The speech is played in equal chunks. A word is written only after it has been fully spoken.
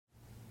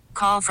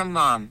call from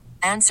mom.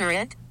 Answer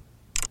it.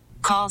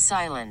 Call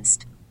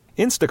silenced.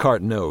 Instacart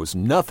knows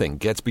nothing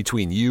gets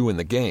between you and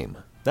the game.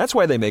 That's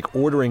why they make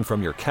ordering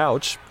from your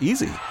couch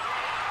easy.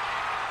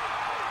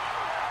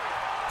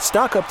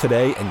 Stock up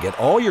today and get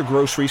all your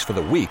groceries for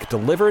the week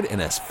delivered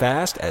in as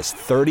fast as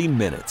 30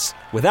 minutes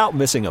without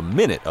missing a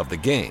minute of the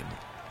game.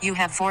 You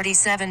have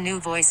 47 new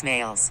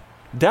voicemails.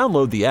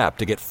 Download the app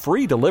to get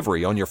free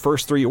delivery on your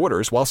first 3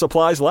 orders while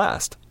supplies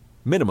last.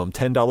 Minimum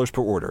 $10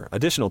 per order.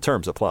 Additional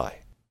terms apply.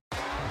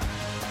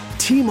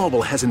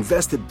 T-Mobile has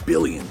invested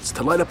billions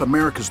to light up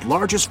America's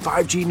largest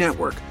 5G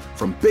network,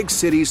 from big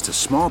cities to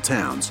small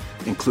towns,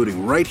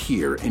 including right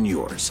here in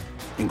yours.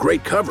 And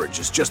great coverage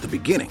is just the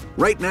beginning.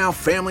 Right now,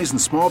 families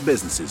and small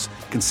businesses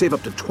can save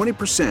up to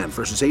 20%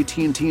 versus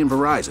AT&T and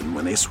Verizon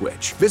when they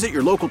switch. Visit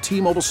your local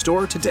T-Mobile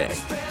store today.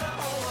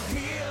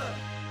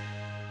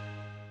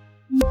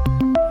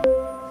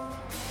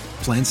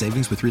 Plan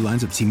savings with 3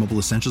 lines of T-Mobile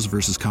Essentials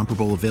versus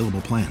comparable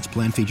available plans.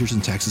 Plan features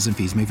and taxes and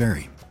fees may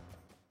vary.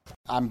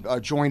 I'm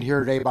joined here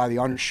today by the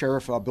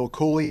Undersheriff, Bill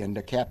Cooley,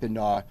 and Captain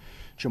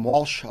Jim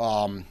Walsh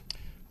from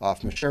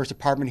the Sheriff's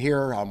Department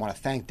here. I want to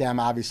thank them,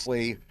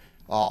 obviously.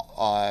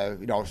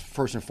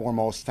 First and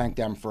foremost, thank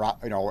them for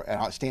an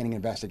outstanding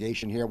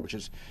investigation here, which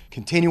is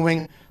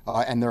continuing,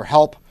 and their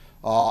help.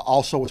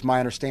 Also, it's my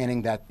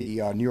understanding that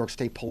the New York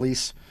State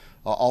Police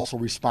also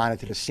responded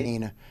to the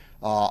scene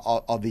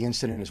of the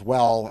incident as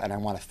well, and I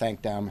want to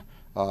thank them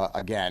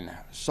again.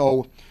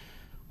 So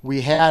we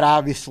had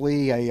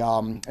obviously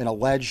an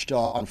alleged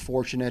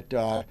unfortunate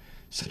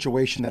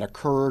situation that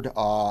occurred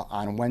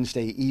on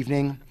Wednesday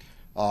evening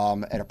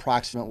at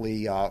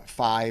approximately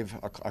 5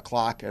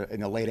 o'clock in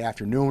the late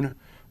afternoon,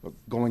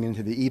 going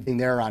into the evening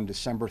there on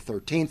December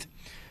 13th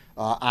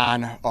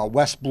on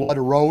West Blood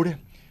Road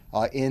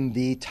in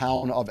the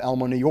town of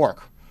Elma, New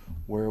York,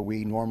 where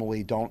we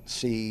normally don't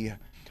see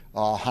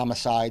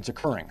homicides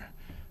occurring.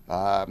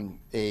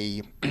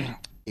 A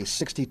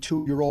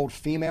 62-year-old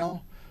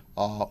female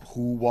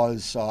who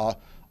was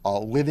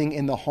living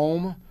in the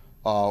home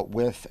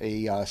with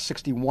a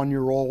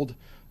 61-year-old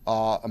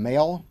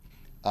male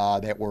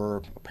that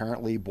were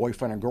apparently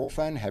boyfriend and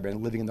girlfriend, had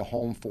been living in the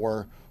home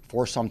for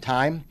some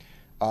time,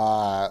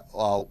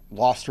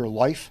 lost her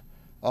life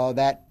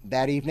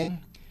that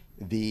evening.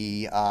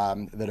 The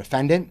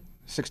defendant,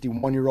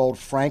 61-year-old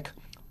Frank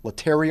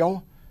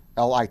Litterio,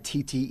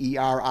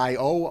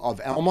 Litterio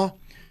of Elma,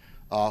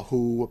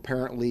 who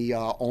apparently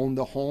owned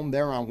the home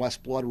there on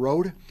West Blood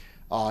Road,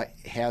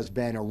 has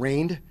been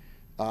arraigned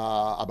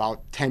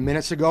about 10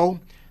 minutes ago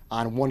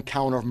on 1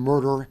 count of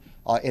murder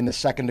in the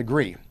second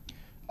degree.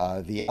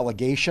 The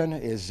allegation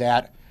is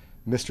that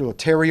Mr.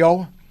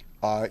 Litterio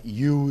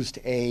used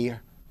a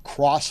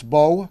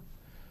crossbow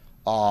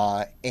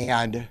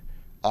and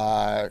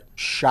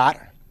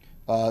shot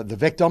the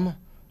victim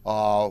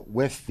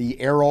with the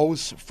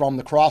arrows from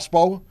the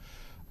crossbow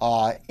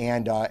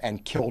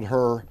and killed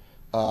her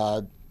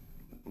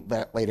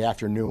that late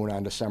afternoon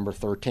on December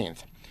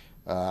 13th.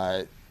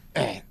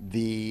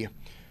 The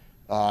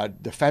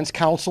defense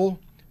counsel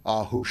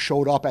who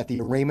showed up at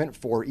the arraignment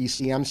for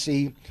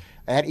ECMC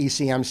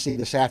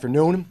this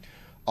afternoon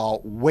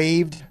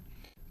waived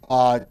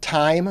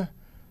time.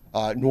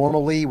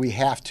 Normally, we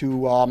have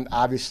to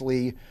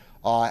obviously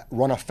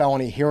run a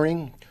felony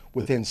hearing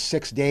within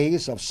 6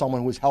 days of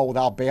someone who was held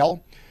without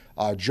bail.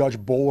 Judge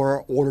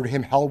Bowler ordered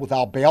him held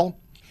without bail.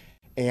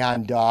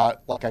 And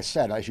like I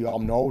said, as you all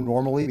know,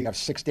 normally we have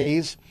 6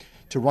 days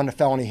to run a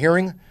felony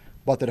hearing,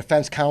 but the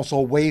defense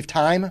counsel waived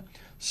time,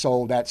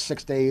 so that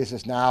 6 days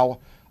is now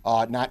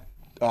not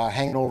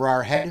hanging over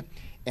our head,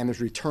 and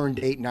there's a return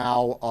date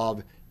now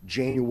of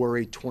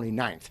January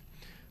 29th.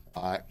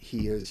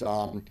 He is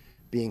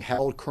being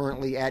held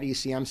currently at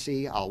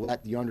ECMC. I'll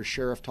let the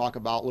Undersheriff talk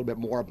about a little bit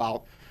more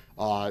about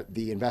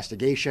the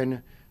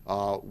investigation,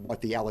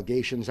 what the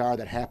allegations are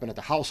that happened at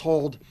the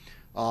household,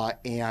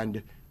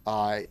 and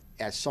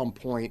at some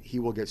point he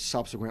will get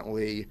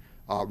subsequently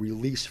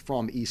released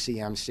from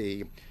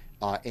ECMC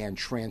and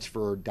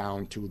transferred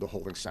down to the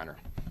holding center.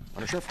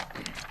 Undersheriff?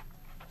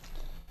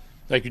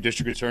 Thank you,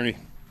 District Attorney.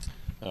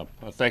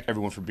 I thank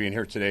everyone for being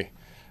here today.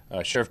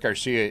 Sheriff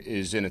Garcia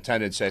is in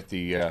attendance at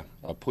the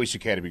Police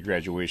Academy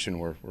graduation.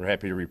 We're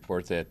happy to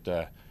report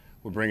that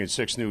we're bringing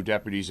 6 new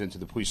deputies into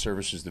the Police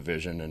Services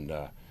Division, and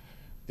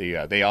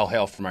they all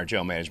hail from our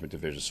Jail Management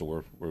Division,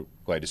 so we're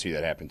glad to see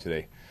that happen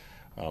today.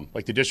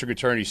 Like the District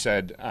Attorney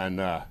said,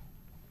 on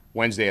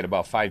Wednesday at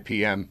about 5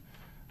 p.m.,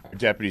 our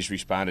deputies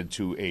responded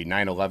to a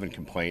 9/11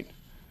 complaint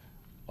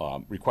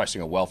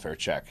requesting a welfare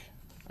check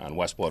on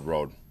West Blood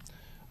Road.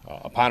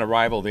 Upon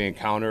arrival, they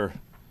encounter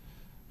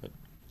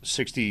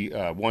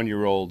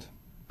 61-year-old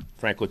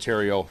Frank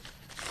Litterio,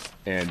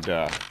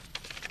 and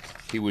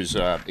he was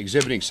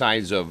exhibiting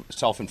signs of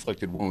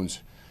self-inflicted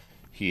wounds.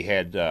 He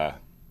had a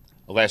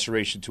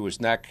laceration to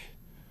his neck,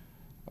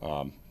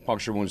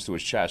 puncture wounds to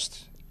his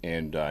chest,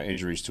 and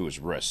injuries to his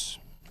wrists.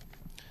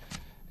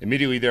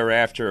 Immediately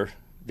thereafter,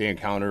 they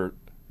encounter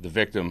the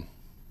victim,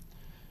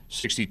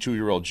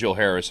 62-year-old Jill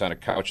Harris, on a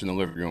couch in the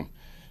living room.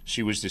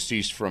 She was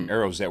deceased from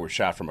arrows that were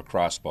shot from a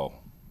crossbow.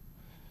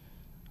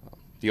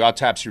 The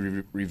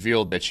autopsy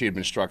revealed that she had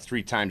been struck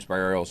 3 times by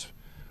arrows,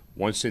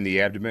 once in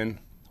the abdomen,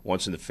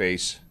 once in the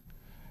face,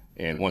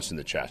 and once in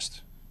the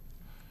chest.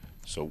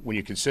 So when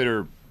you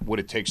consider what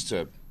it takes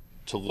to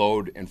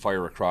load and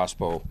fire a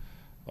crossbow,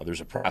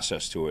 there's a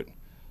process to it.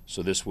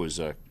 So this was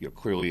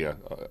clearly a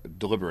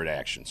deliberate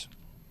actions.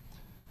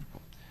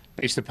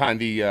 Based upon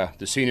the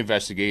scene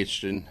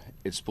investigation,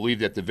 it's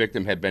believed that the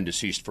victim had been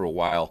deceased for a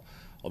while,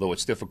 although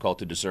it's difficult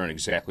to discern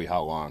exactly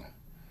how long.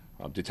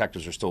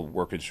 Detectives are still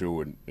working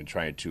through and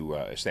trying to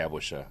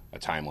establish a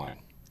timeline.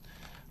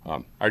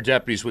 Our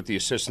deputies, with the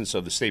assistance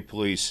of the state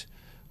police,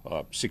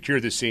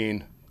 secured the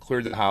scene,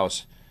 cleared the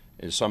house,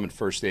 and summoned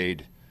first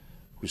aid,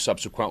 who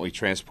subsequently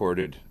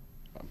transported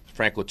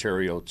Frank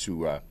Laterio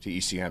to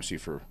ECMC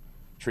for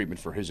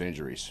treatment for his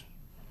injuries.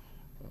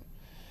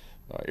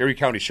 Erie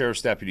County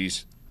Sheriff's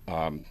deputies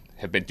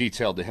have been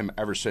detailed to him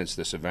ever since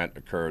this event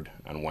occurred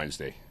on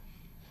Wednesday.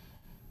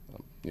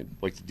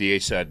 Like the DA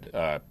said,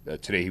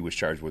 today he was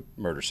charged with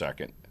murder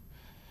second.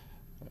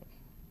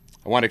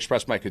 I want to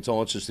express my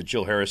condolences to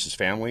Jill Harris's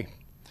family,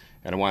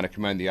 and I want to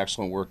commend the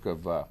excellent work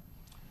of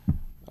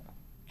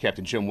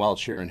Captain Jim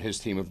Welch here and his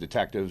team of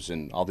detectives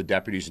and all the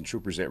deputies and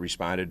troopers that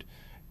responded,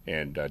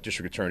 and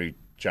District Attorney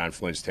John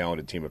Flynn's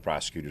talented team of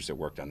prosecutors that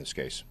worked on this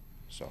case.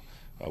 So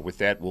with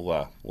that, we'll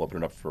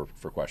open it up for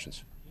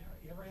questions. Yeah,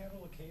 you ever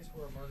handle a case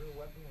where a murder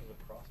weapon was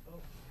a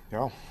crossbow?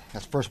 No,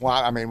 that's the first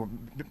one. I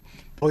mean,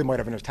 Billy might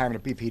have been his time in a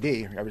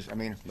BPD.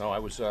 No, I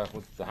was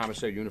with the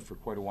homicide unit for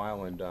quite a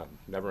while and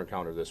never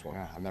encountered this one.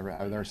 Yeah, I've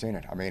never seen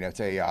it. I mean, it's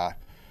a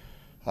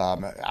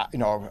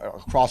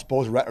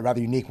crossbow is a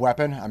rather unique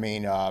weapon. I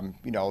mean,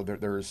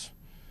 there's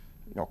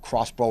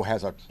crossbow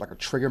has a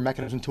trigger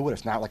mechanism to it.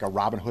 It's not like a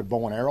Robin Hood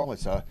bow and arrow.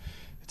 It's a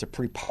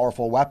pretty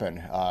powerful weapon,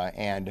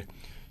 and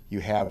you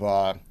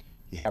have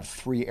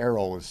 3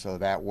 arrows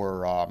that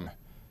were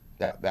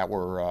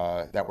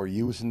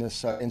used in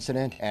this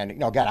incident.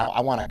 And again,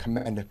 I want to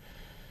commend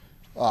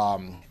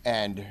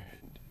and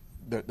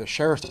the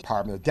sheriff's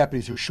department, the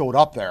deputies who showed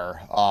up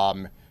there.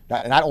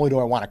 Not only do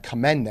I want to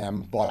commend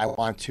them, but I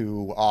want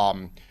to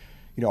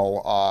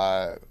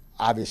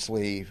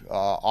obviously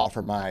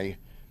offer my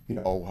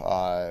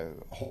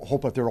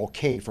hope that they're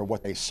okay for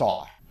what they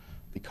saw,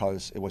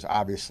 because it was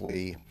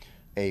obviously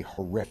a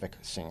horrific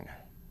scene.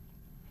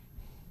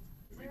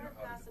 Is there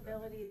a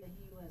possibility that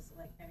he was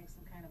like having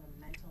some kind of a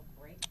mental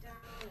breakdown?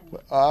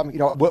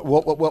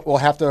 We'll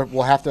have to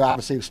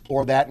obviously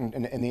explore that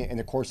in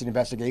the course of the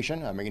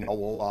investigation. I mean,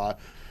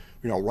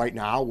 right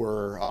now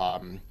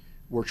we're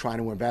trying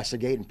to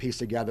investigate and piece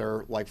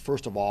together, like,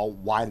 first of all,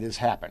 why did this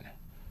happen?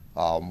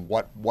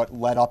 What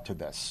led up to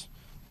this?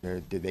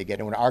 Did they get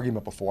into an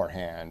argument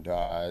beforehand?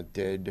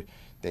 Did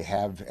they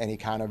have any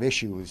kind of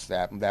issues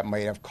that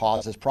may have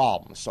caused this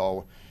problem?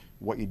 So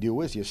what you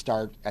do is you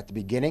start at the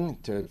beginning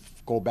to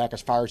go back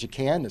as far as you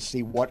can to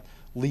see what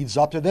leads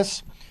up to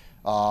this.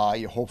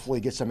 You hopefully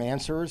get some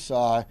answers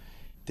that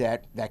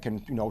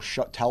can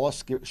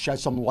shed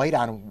some light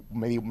on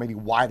maybe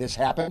why this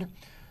happened.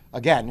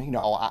 Again,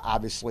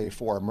 obviously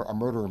for a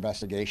murder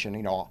investigation,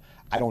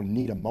 I don't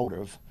need a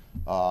motive.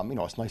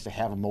 It's nice to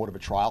have a motive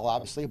at trial,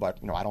 obviously, but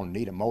I don't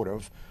need a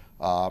motive.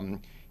 And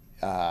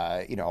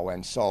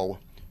so,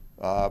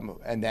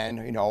 and then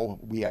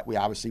we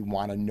obviously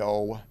want to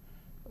know,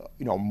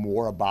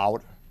 more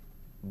about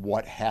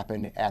what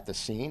happened at the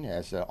scene,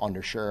 as the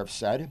Undersheriff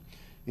said.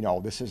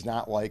 This is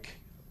not like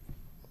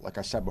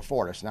I said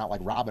before, it's not like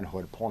Robin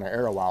Hood pulling an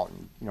arrow out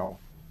and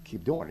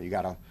keep doing it. You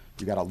gotta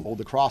load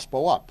the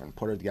crossbow up and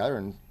put it together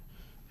and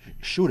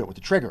shoot it with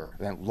the trigger,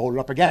 then load it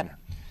up again.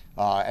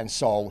 And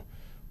so,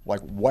 like,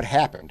 what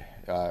happened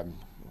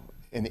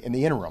in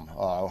the interim?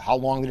 How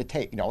long did it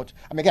take?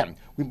 Again,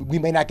 we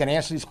may not get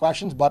answers to these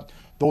questions, but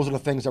those are the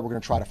things that we're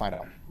going to try to find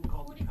out. Who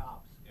called the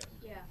cops?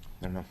 Yeah.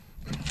 I don't know.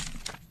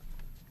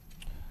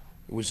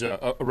 It was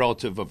a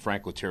relative of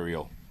Frank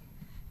Laterio.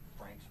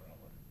 Frank's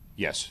relative.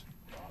 Yes.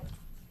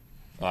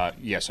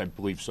 Yes, I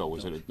believe so.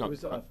 Was it? No,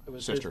 it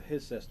was sister.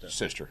 His sister.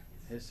 Sister.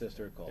 His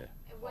sister called. Yeah.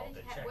 And what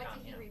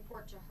did he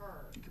report to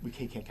her? We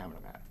can't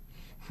comment on that.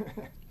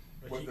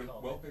 Was the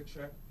welfare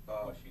check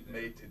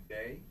made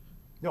today?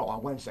 No,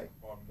 on Wednesday.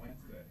 On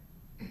Wednesday.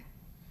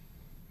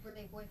 Were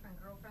they boyfriend,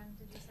 girlfriend,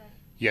 did you say?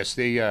 Yes,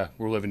 they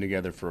were living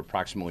together for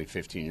approximately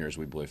 15 years,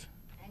 we believe.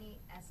 Any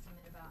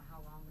estimate about how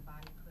long the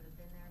body could have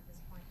been there at this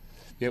point?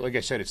 Yeah, like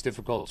I said, it's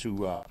difficult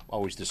to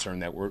always discern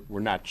that. We're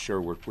not sure.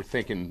 We're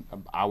thinking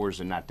of hours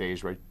and not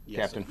days, right, Yes,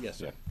 Captain? sir. Yes,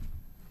 sir. Yeah.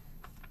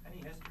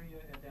 Any history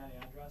at that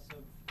address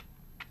of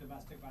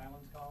domestic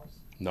violence calls?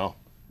 No,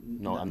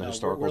 on the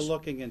historicals. We're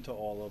looking into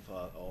all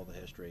the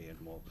history, and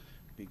we'll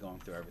be going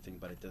through everything.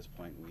 But at this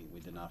point, we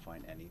did not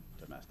find any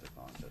domestic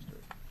violence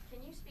history.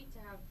 Can you speak to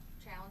how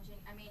challenging?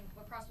 I mean,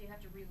 across you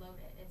have to reload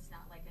it. It's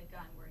not like a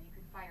gun where you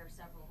could fire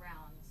several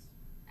rounds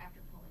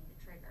after pulling the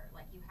trigger.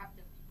 Like, you have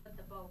to put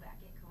the bow back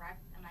in.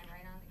 Correct? Am I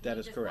right on? That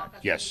is correct. Walk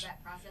us Yes. through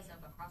that process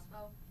of a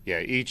crossbow. Yeah,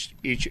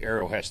 each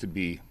arrow has to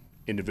be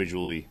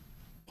individually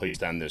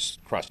placed on this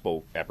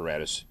crossbow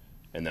apparatus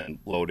and then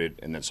loaded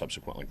and then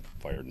subsequently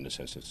fired in this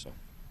instance. So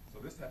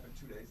So this happened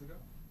 2 days ago?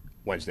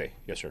 Wednesday,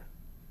 yes, sir.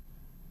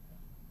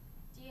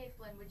 DA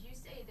Flynn, would you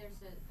say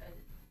there's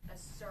a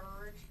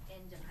surge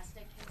in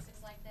domestic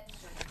cases like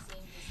this, or the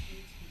same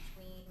disputes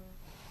between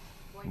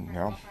boyfriend and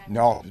girlfriend?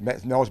 No.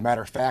 As a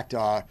matter of fact,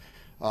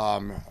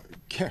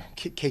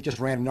 Kate just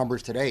ran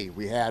numbers today.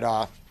 We had,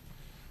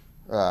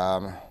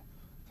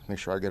 make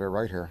sure I get it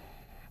right here.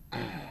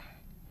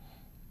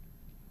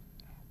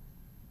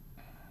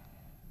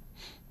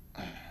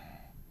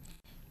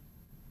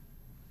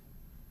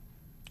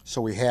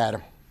 So we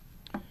had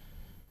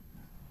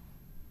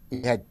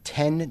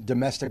 10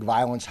 domestic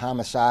violence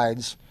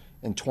homicides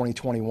in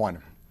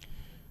 2021.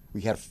 We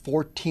had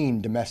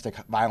 14 domestic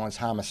violence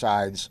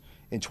homicides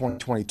in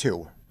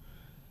 2022.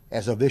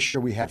 As of this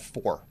year, we had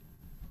 4.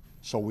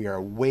 So we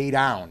are way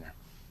down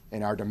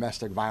in our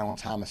domestic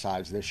violence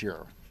homicides this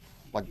year,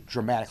 like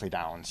dramatically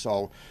down.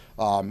 So,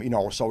 so our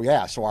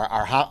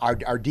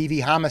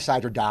DV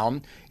homicides are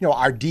down.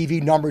 Our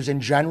DV numbers in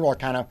general are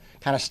kind of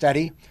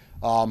steady,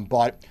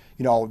 but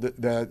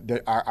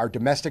our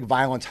domestic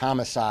violence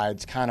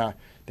homicides kind of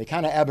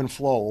ebb and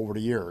flow over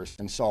the years.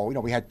 And so,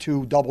 we had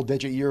 2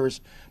 double-digit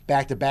years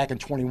back to back in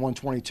 21,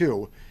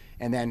 22,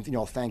 and then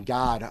thank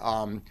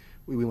God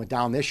we went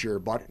down this year.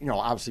 But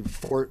obviously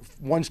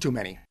 1's too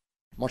many,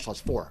 much less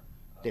 4.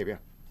 Dave, yeah.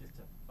 Just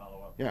to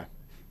follow up. Yeah.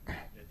 I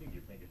think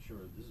you're making sure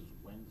this is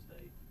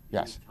Wednesday.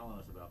 Yes. You're telling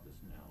us about this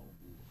now.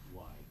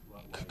 Why?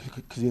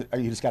 Because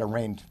you just got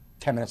arraigned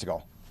 10 minutes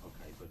ago.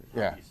 Okay, but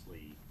yeah.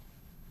 Obviously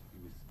he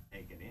was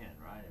taken in,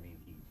 right? I mean,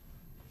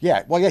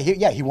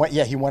 he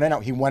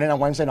went in on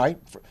Wednesday night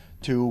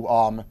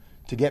to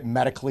get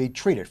medically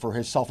treated for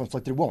his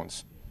self-inflicted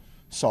wounds.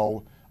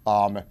 So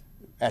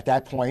at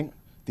that point,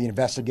 the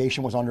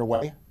investigation was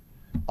underway,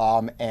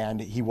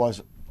 and he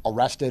was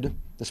arrested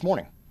this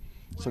morning.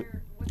 What's his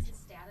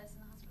status in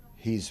the hospital?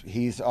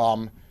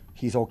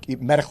 He's okay.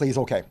 Medically, he's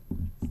okay.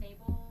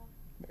 Stable.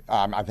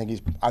 I think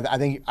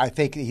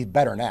he's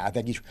better now. I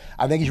think he's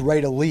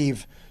ready to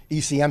leave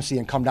ECMC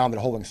and come down to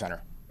the holding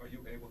center. Are you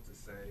able to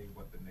say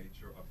what the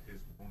nature of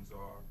his wounds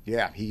are?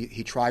 Yeah,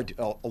 he tried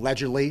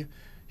allegedly.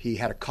 He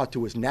had a cut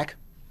to his neck.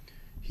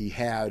 He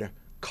had a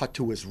cut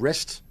to his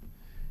wrist,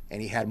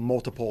 and he had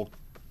multiple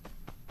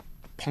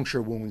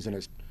puncture wounds in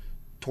his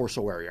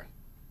torso area.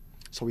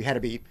 So he had to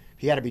be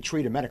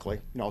treated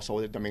medically. So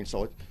it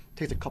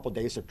takes a couple of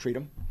days to treat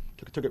him.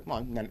 Took it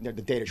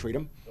the day to treat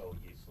him. So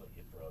you slit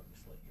your throat, you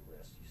slit your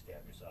wrist, you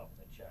stab yourself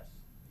in the chest,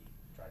 he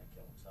tried to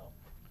kill himself.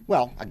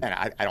 Well, again,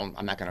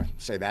 I'm not going to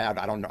say that.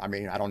 I don't know. I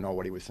mean, I don't know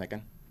what he was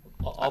thinking.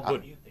 What do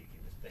you think he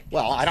was thinking?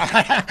 Well,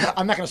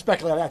 I'm not going to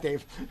speculate on that,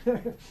 Dave.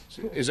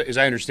 As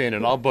I understand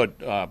it, all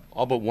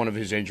but one of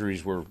his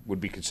injuries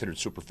would be considered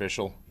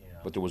superficial,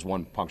 but there was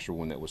one puncture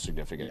wound that was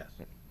significant. Yes.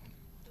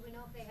 Do we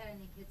know if they had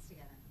any kids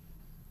together?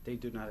 They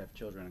do not have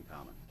children in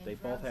common. And They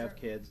both have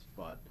drugs kids,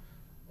 but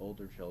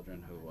older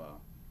children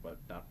but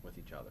not with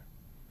each other.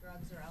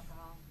 Drugs or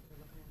alcohol? We're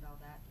looking into all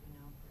that. Do we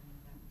know if there are any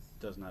things?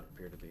 Does not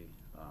appear to be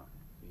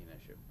an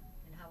issue.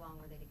 And how long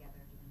were they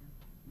together? Do we know?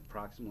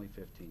 Approximately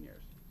 15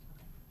 years.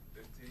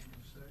 15, you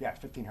say? Yeah,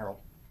 15, Harold.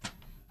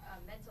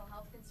 Mental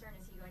health concern,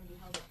 is he going to be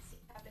held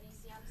at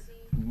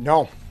ECMC?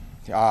 No.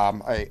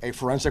 A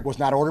forensic was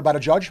not ordered by the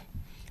judge.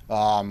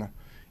 And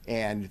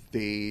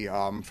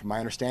from my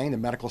understanding, the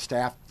medical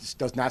staff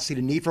does not see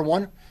the need for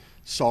one.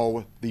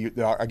 So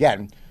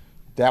again,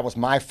 that was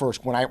my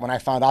first, when I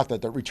found out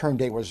that the return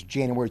date was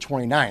January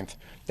 29th,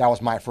 that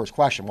was my first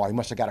question. Well, he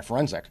must have got a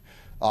forensic.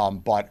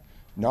 But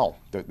no,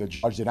 the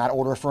judge did not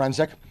order a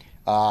forensic.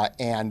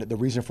 And the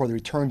reason for the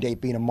return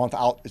date being a month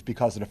out is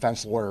because the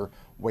defense lawyer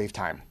waived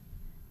time.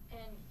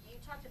 And you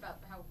talked about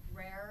how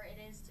rare it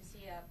is to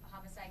see a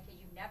homicide case.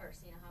 You've never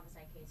seen a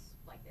homicide case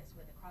like this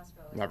with a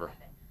crossbow. Never.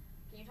 Weapon.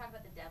 Can you talk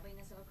about the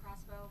deadliness of a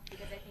crossbow?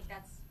 Because I think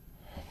that's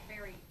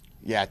very...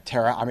 Yeah,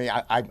 Tara, I mean,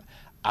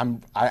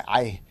 I'm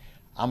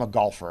a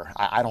golfer.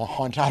 I don't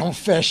hunt. I don't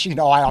fish. I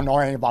don't know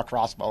anything about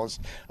crossbows.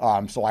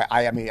 So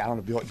I mean, I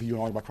don't know if you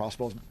know anything about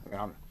crossbows.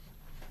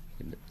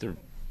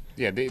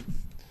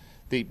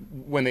 They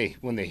when they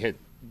hit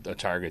a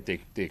target, they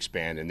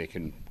expand and they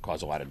can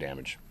cause a lot of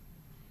damage.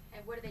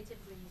 And what are they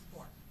typically used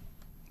for?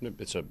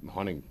 It's a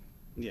hunting.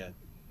 Yeah,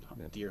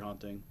 deer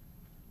hunting,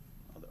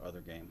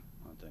 other game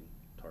hunting,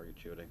 target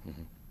shooting.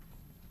 Mm-hmm.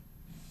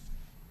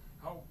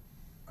 How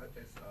is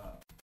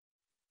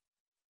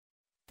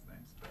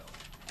name spelled?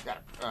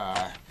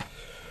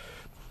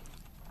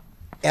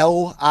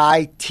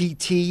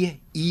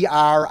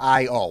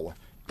 Litterio,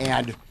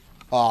 and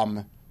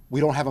we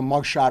don't have a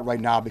mugshot right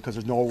now because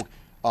there's no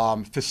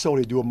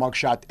facility to do a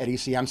mugshot at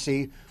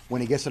ECMC.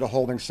 When he gets to the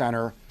holding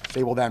center,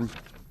 they will then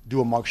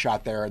do a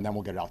mugshot there, and then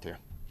we'll get it out to you.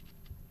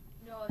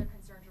 No other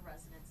concern to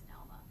residents in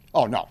Elma?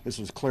 Oh no, this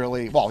was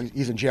clearly, well,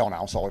 he's in jail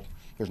now, so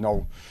there's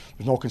no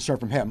concern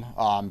from him.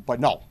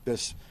 But no,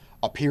 this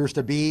appears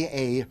to be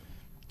a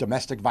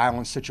domestic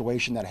violence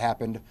situation that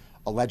happened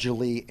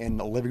allegedly in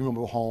the living room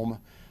of a home,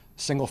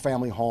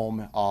 single-family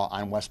home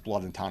on West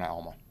Blood in town of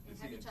Elma.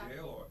 Is he in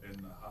jail or in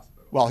the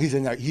hospital? Well, he's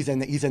in the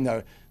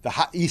ECMC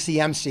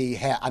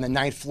on the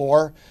 9th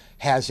floor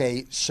has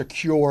a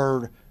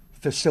secured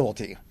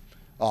facility.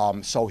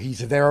 So he's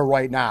there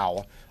right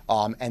now.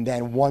 And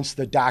then once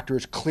the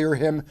doctors clear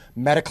him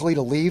medically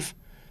to leave,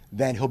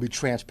 then he'll be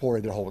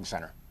transported to the holding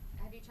center.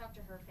 Have you talked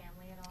to her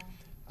family at all?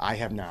 I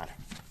have not.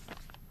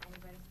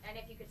 Anybody? And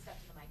if you could step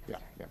to the mic, I'm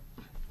sorry.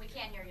 Yeah. We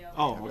can't hear you.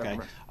 Oh, okay.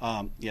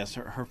 Yes,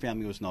 her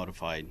family was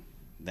notified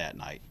that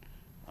night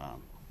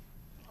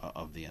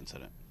of the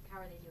incident. How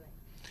are they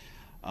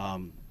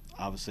doing?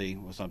 Obviously,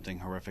 when something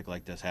horrific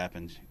like this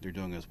happens, they're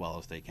doing as well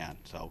as they can.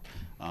 So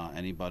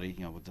anybody,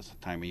 with this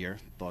time of year,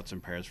 thoughts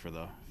and prayers for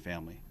the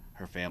family,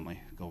 her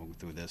family going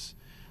through this.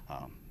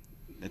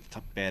 It's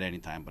bad any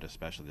time, but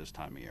especially this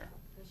time of year.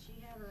 Does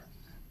she have her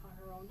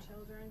own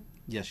children?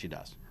 Yes, she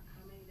does.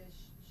 How many does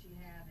she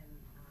have? And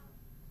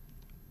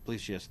I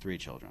believe she has 3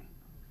 children.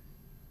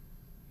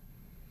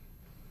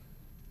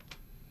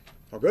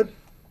 All good?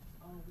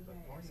 oh, we got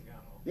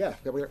Yeah.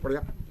 What do you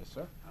got? Yes,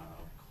 sir.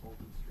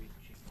 Colton Street,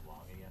 Chief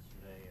Malonga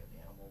yesterday,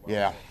 an animal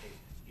Yeah. welfare case.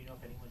 Do you know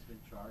if anyone's been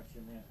charged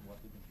in that and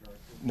what they've been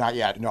charged with? Not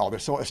yet. No, they're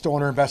still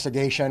under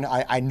investigation.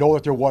 I know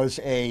that there was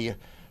a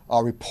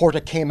report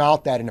that came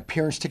out that an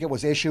appearance ticket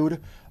was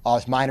issued.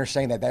 It's my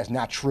understanding that that's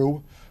not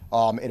true.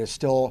 It is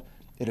still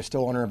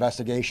under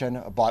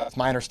investigation. But it's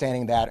my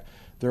understanding that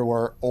there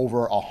were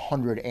over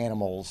 100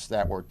 animals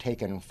that were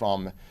taken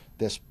from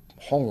this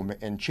home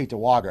in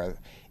Cheektowaga.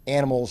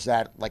 Animals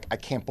that, like, I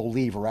can't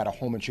believe are at a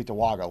home in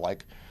Cheektowaga,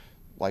 like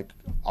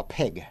a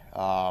pig.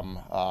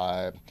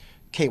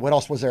 Kate, what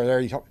else was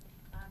there?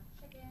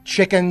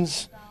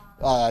 Chickens.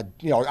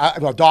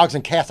 Dogs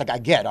and cats, like, I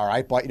get, all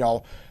right, but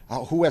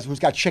who's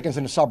got chickens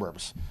in the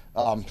suburbs?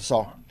 No,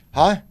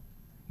 I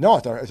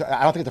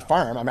don't think it's a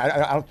farm. I mean,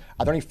 are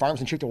there any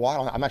farms in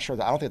Cheektowaga? I'm not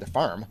sure. I don't think it's a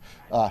farm.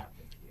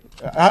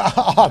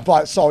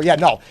 But so yeah,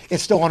 no,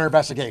 it's still under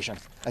investigation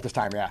at this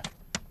time. Yeah.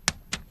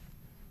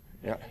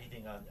 Yeah.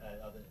 Anything on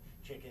other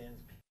chickens,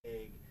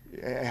 pig?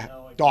 Yeah.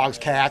 No, Dogs,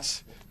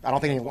 cats. I don't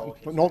think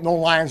no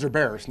lions or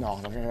bears. No.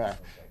 Yeah.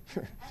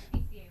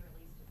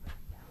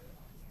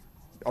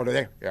 Oh, do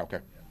they? Yeah. Okay.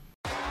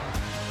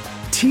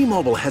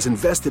 T-Mobile has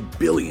invested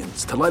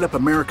billions to light up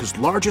America's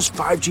largest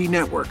 5G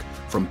network,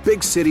 from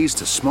big cities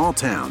to small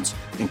towns,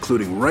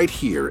 including right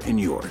here in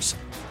yours.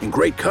 And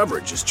great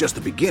coverage is just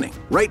the beginning.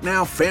 Right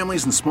now,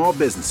 families and small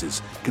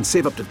businesses can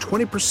save up to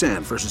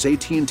 20% versus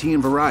AT&T and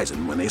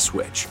Verizon when they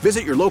switch.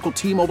 Visit your local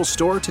T-Mobile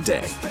store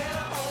today.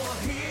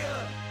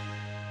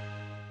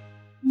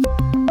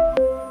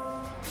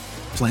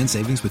 Plan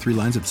savings with 3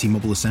 lines of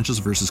T-Mobile Essentials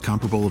versus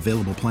comparable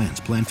available plans.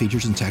 Plan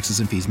features and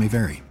taxes and fees may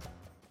vary.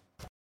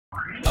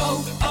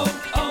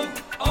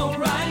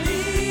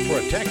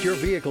 Protect your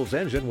vehicle's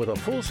engine with a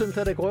full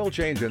synthetic oil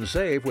change and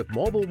save with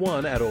Mobile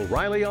One at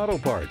O'Reilly Auto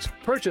Parts.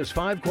 Purchase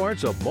 5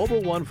 quarts of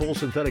Mobile One full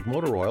synthetic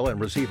motor oil and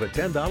receive a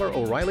 $10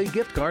 O'Reilly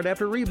gift card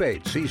after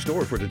rebate. See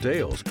store for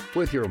details.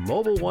 With your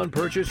Mobile One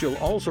purchase, you'll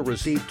also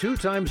receive 2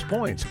 times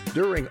points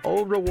during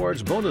O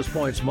Rewards Bonus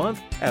Points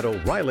Month at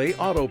O'Reilly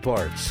Auto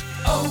Parts.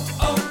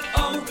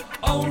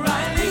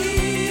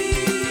 O'Reilly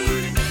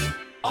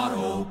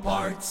Auto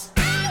Parts.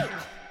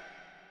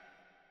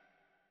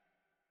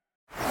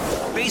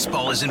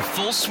 Baseball is in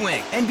full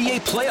swing.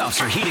 NBA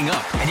playoffs are heating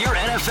up, and your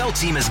NFL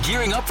team is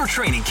gearing up for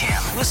training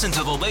camp. Listen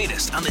to the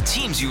latest on the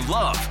teams you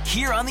love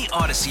here on the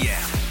Odyssey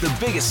app. The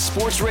biggest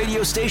sports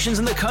radio stations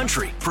in the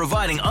country,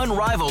 providing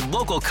unrivaled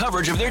local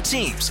coverage of their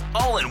teams,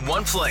 all in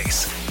one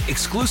place.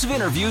 Exclusive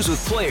interviews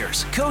with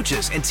players,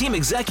 coaches, and team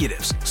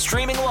executives,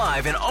 streaming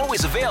live and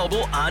always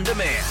available on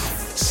demand.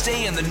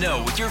 Stay in the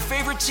know with your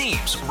favorite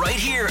teams right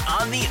here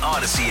on the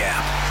Odyssey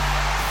app.